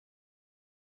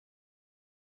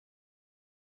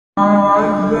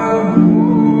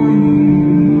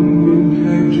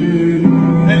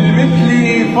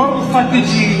المثلي فرصة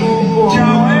تجي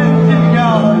جاوين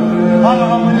تلقاه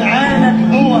والله من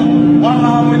عينك هو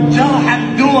والله من جرحك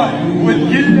دول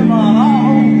وتقل ما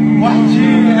راهو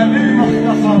واحجيها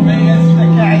بالمختصر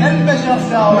ميزتك على البشر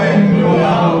ساوي.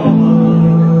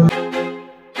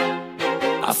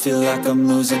 I feel like I'm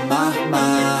losing my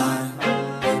mind.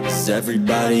 Is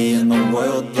everybody in the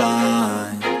world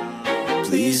blind?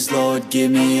 Please, Lord,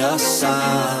 give me a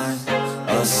sign,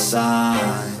 a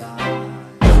sign.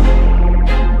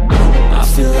 I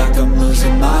feel like I'm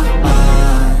losing my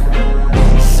mind.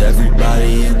 Is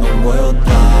everybody in the world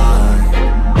blind?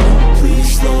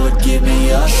 Please, Lord, give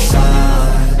me a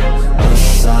sign, a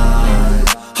sign.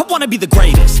 I wanna be the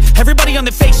greatest. Everybody on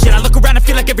the fake shit. I look around and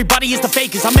feel like everybody is the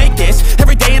fakest. I make this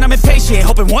every day and I'm impatient,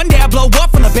 hoping one day I blow up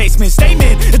from the basement.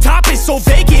 Statement, the top is so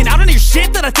vacant. I don't hear shit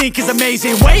that I think is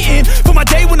amazing. Waiting for my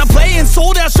day when I'm playing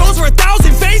sold out shows for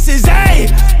 1,000 faces. Hey,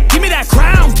 give me that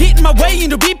crown, get in my way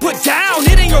and to be put down.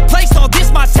 It ain't your place, all this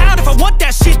my town. If I want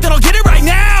that shit, then I'll get it right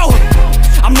now.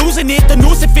 I'm losing it, the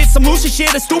noose it fits. I'm losing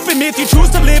shit, a stupid myth. You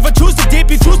choose to live or choose to dip.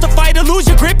 You choose to fight or lose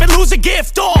your grip and lose a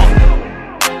gift. Oh,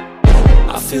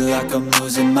 I feel like I'm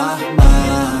losing my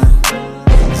mind.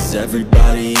 Is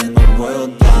everybody in the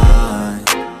world blind?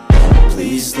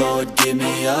 Please, Lord, give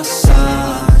me a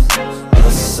sign,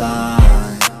 a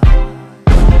sign.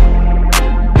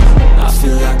 I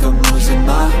feel like I'm losing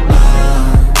my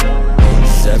mind.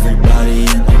 Is everybody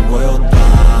in the world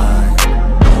blind?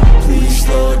 Please,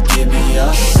 Lord, give me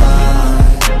a sign,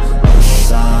 a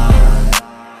sign.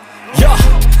 yeah.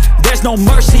 There's no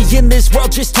mercy in this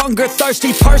world, just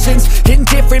hunger-thirsty persons in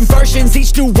different versions.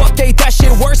 Each new update, that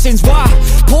shit worsens. Why?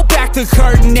 Pull back the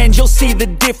curtain and you'll see the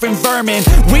different vermin.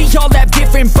 We all have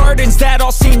different burdens that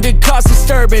all seem to cause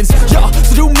disturbance. Yo,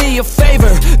 so do me a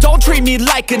favor, don't treat me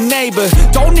like a neighbor.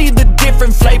 Don't need the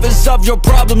different flavors of your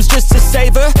problems just to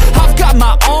savor. I've got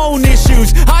my own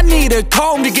issues, I need a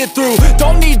comb to get through.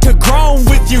 Don't need to groan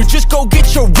with you, just go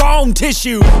get your own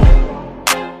tissue.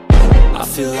 I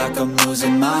feel like I'm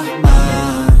losing my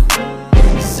mind.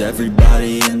 Is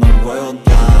everybody in the world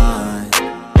blind?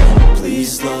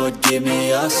 Please, Lord, give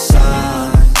me a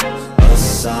sign, a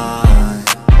sign.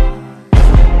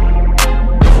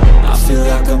 I feel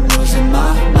like I'm losing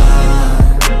my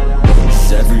mind.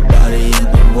 Is everybody in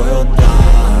the world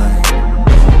blind?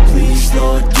 Please,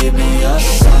 Lord, give me a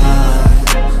sign,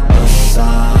 a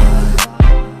sign.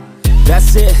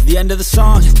 That's it, the end of the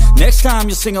song. Next time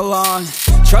you'll sing along.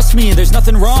 Trust me, there's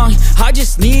nothing wrong. I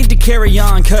just need to carry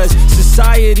on, cause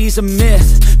society's a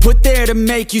myth put there to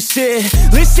make you sit.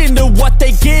 Listen to what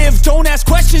they give. Don't ask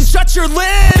questions, shut your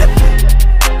lid.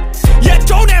 Yeah,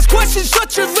 don't ask questions,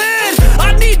 shut your lid.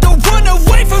 I need to run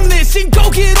away from this and go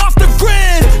get off the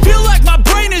grid. Feel like my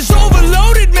brain is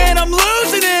overloaded, man, I'm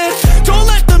losing it. Don't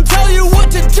let them tell you what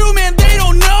to do, man, they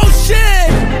don't know shit.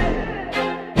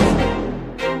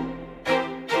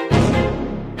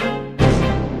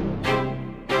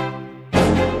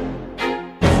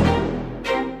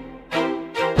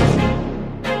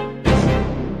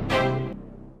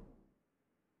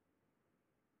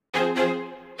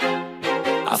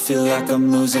 I feel like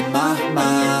I'm losing my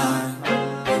mind.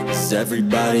 Is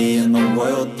everybody in the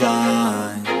world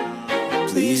blind?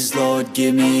 Please, Lord,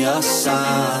 give me a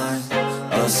sign,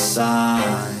 a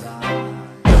sign.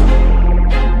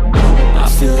 I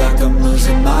feel like I'm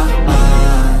losing my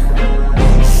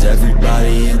mind. Is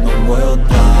everybody in the world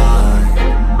blind?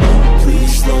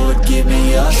 Please, Lord, give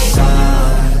me a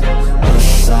sign, a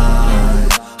sign.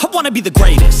 I wanna be the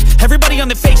greatest. Everybody on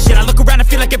the fake shit. I look around and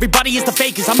feel like everybody is the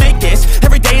fakest. I make this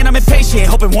every day and I'm impatient,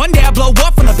 hoping one day I blow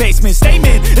up from the basement.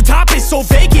 Statement, the top is so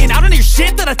vacant. I don't hear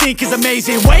shit that I think is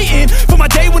amazing. Waiting for my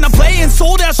day when I'm playing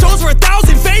sold out shows for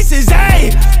 1,000 faces.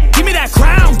 Hey, give me that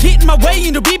crown, get in my way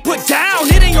and to be put down.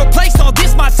 It ain't your place, all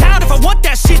this my town. If I want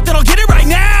that shit, then I'll get it right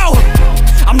now.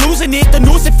 I'm losing it, the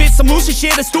noose it fits. I'm losing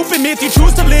shit, a stupid myth. You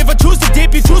choose to live or choose to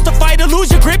dip. You choose to fight or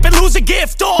lose your grip and lose a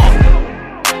gift. Oh,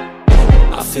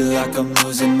 I feel like I'm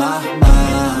losing my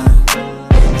mind.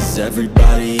 Is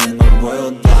everybody in the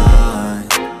world blind?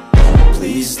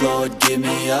 Please, Lord, give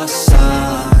me a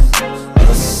sign,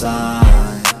 a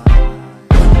sign.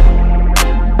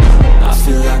 I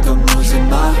feel like I'm losing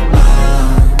my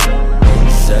mind.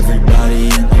 Is everybody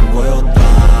in the world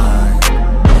blind?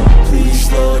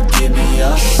 Please, Lord, give me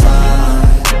a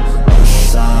sign, a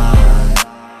sign.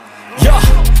 yeah.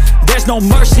 There's no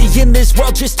mercy in this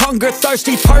world, just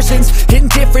hunger-thirsty persons in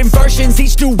different versions.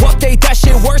 Each new update, that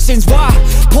shit worsens. Why?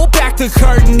 Pull back the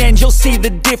curtain and you'll see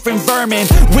the different vermin.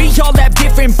 We all have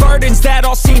different burdens that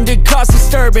all seem to cause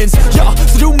disturbance. Yo,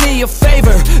 so do me a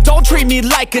favor, don't treat me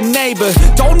like a neighbor.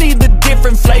 Don't need the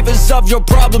different flavors of your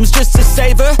problems just to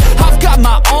savor. I've got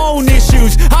my own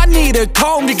issues, I need a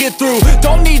comb to get through.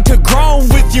 Don't need to groan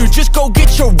with you, just go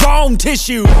get your own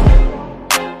tissue.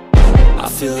 I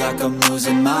feel like I'm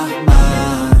losing my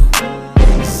mind.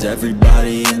 Is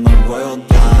everybody in the world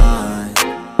blind?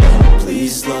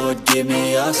 Please, Lord, give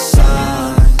me a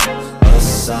sign, a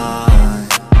sign.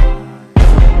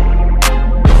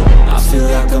 I feel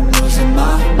like I'm losing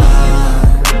my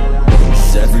mind.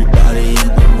 Is everybody in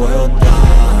the world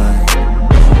blind?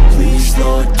 Please,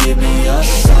 Lord, give me a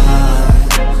sign,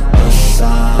 a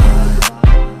sign.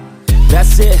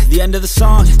 That's it, the end of the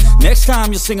song. Next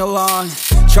time you'll sing along.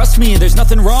 Trust me, there's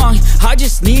nothing wrong, I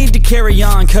just need to carry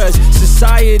on. Cause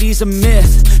society's a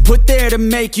myth, put there to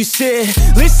make you sit.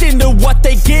 Listen to what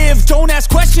they give, don't ask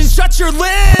questions, shut your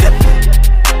lid.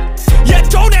 Yeah,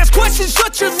 don't ask questions,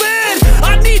 shut your lid.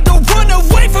 I need to run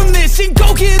away from this and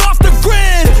go get off the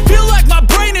grid. Feel like my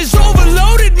brain is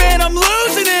overloaded, man, I'm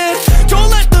losing it. Don't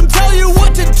let them tell you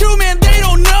what to do, man, they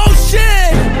don't know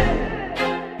shit.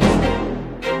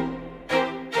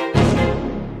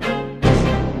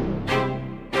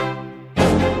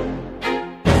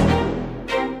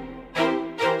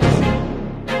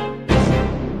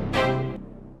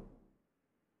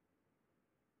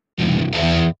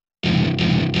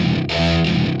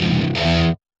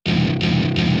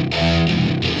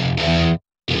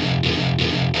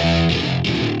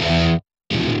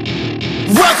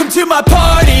 Welcome to my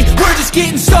party, we're just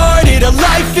getting started. A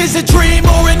life is a dream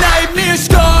or a nightmare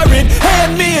scarring.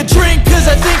 Hand me a drink cause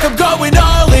I think I'm going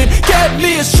all in. Get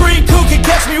me a shrink who can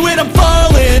catch me when I'm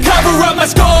falling. Cover up my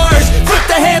scars, flip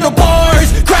the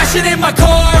handlebars. Crashing in my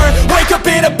car, wake up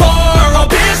in a bar. I'll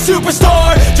be a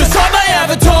superstar, just on my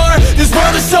avatar. This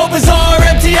world is so bizarre,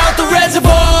 empty out the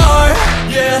reservoir.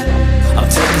 Yeah, I'm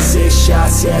taking 6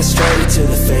 shots, yeah, straight to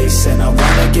the face. And I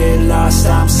wanna get lost,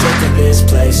 I'm sick of this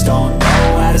place. Don't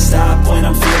know how to stop when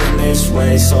I'm feeling this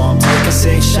way. So I'm taking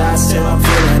 6 shots till I'm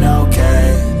feeling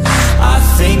okay. I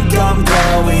think I'm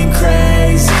going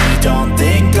crazy, don't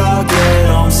think I'll get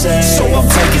home safe. So I'm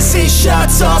taking 6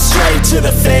 shots, all straight to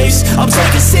the face. I'm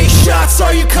taking 6 shots,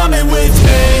 are you coming with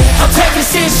me? I'm taking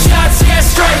 6 shots, yeah,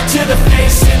 straight to the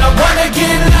face. And I wanna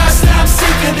get lost, I'm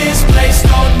sick of this place.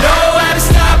 Don't know how to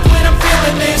stop when I'm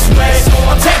feeling this way. So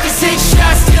I'm taking 6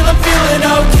 shots till I'm feeling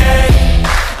okay.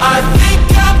 I think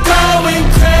I'm going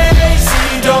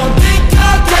crazy, don't think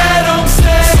I'll get home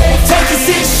safe. So I'm taking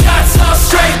 6 shots, all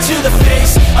straight to the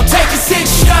face. I'm taking 6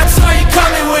 shots, are you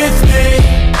coming with me?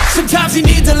 Sometimes you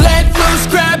need to let loose,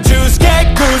 grab juice,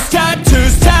 get goose,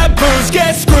 tattoos, taboos,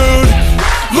 get screwed.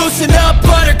 Loosen up,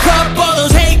 buttercup, all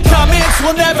those hate comments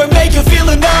will never make you feel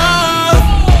enough.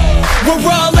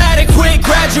 We're all adequate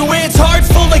graduates, heart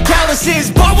full of calluses,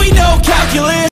 but we know calculus.